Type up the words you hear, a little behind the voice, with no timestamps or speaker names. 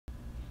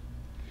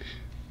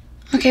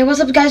Okay, what's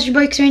up guys, your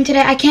boy Xrain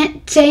today. I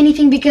can't say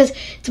anything because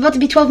it's about to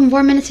be 12 and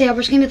 4 minutes. So yeah, we're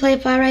just gonna be playing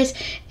Fly Rise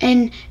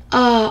and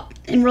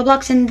in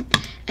Roblox,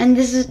 and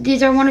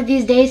these are one of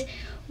these days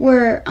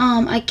where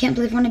I can't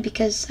play Fortnite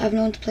because I have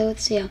no one to play with.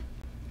 So yeah,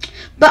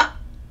 but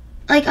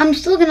like I'm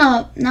still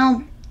gonna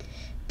now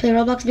play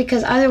Roblox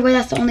because either way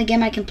that's the only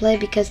game I can play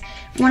because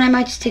Fortnite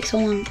might just take so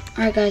long.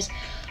 Alright guys.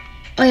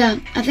 Oh yeah,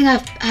 I think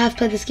I have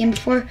played this game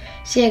before.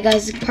 So yeah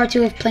guys, part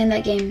 2 of playing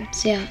that game.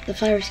 So yeah, the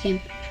Fly Rise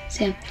game.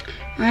 So yeah.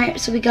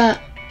 Alright, so we got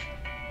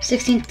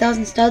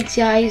 16,000 studs.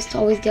 Yeah, I used to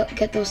always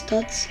get those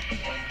studs.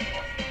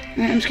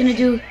 Alright, I'm just gonna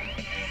do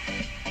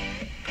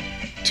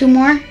 2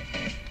 more.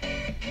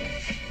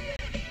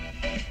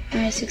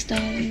 Alright,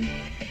 6,000.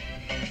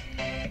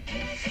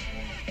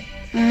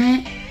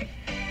 Alright.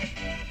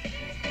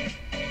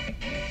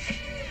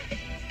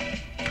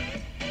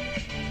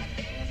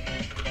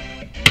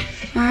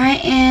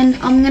 Alright, and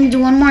I'm gonna do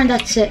 1 more and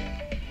that's it.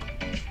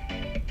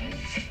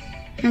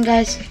 And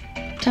guys,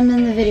 time to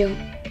end the video.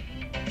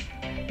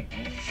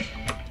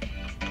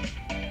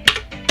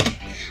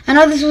 I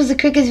know this was the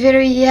quickest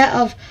video yet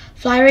of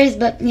Fly Rise,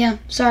 but yeah,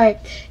 sorry.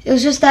 It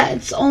was just that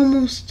it's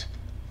almost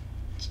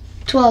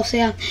 12, so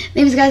yeah.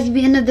 Anyways guys, at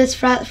the end of this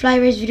Fly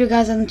Rise video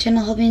guys on the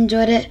channel. Hope you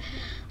enjoyed it.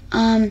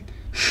 I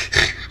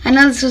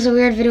know this was a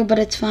weird video, but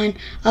it's fine.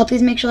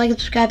 Please make sure to like and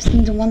subscribe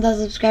to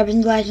 1,000 subscribers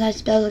and like nice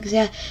spells.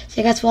 Yeah, so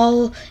you guys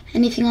follow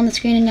anything on the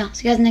screen, and yeah,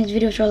 see you guys in the next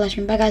video. Short live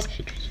stream. Bye guys.